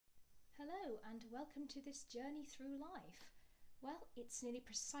Hello and welcome to this journey through life. Well, it's nearly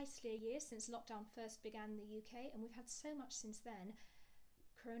precisely a year since lockdown first began in the UK, and we've had so much since then.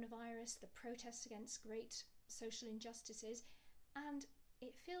 Coronavirus, the protests against great social injustices, and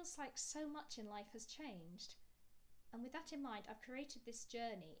it feels like so much in life has changed. And with that in mind, I've created this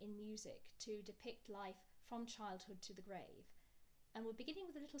journey in music to depict life from childhood to the grave. And we're beginning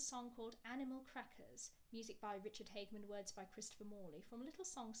with a little song called Animal Crackers, music by Richard Hageman, words by Christopher Morley, from a little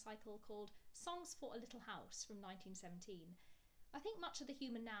song cycle called Songs for a Little House from 1917. I think much of the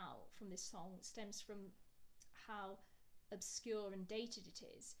humour now from this song stems from how obscure and dated it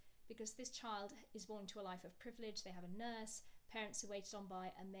is, because this child is born into a life of privilege. They have a nurse, parents are waited on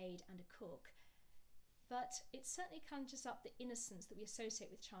by a maid and a cook. But it certainly conjures up the innocence that we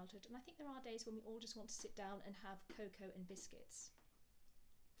associate with childhood, and I think there are days when we all just want to sit down and have cocoa and biscuits.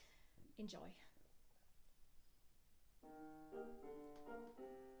 Enjoy.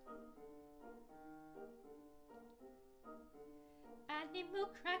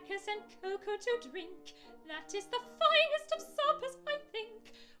 Animal crackers and cocoa to drink, that is the finest of suppers, I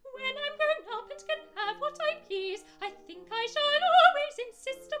think. When I'm grown up and can have what I please, I think I shall always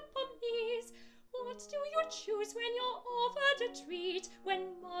insist upon these. What do you choose when you're offered a treat?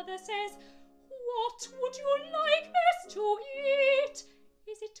 When mother says, "What would you like best to eat?"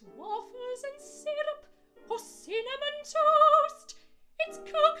 Is it waffles and syrup or cinnamon toast? It's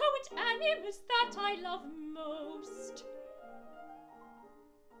cocoa and animals that I love most.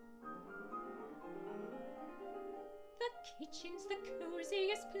 The kitchen's the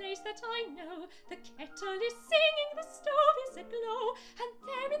coziest place that I know. The kettle is singing, the stove is aglow, and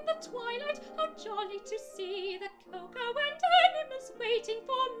there in the twilight, how jolly to see the cocoa and animals waiting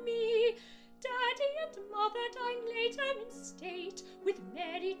for me. Daddy and mother dine later in state, with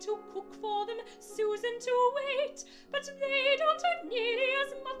Mary to cook for them, Susan to wait. But they don't have nearly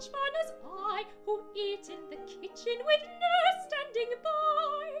as much fun as I, who eat in the kitchen with nurse standing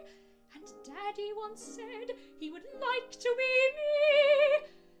by. And Daddy once said he would like to be me,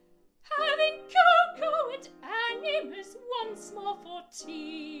 having cocoa and animals once more for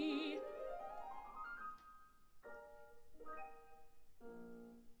tea.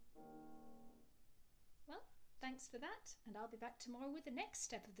 Well, thanks for that, and I'll be back tomorrow with the next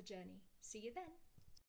step of the journey. See you then.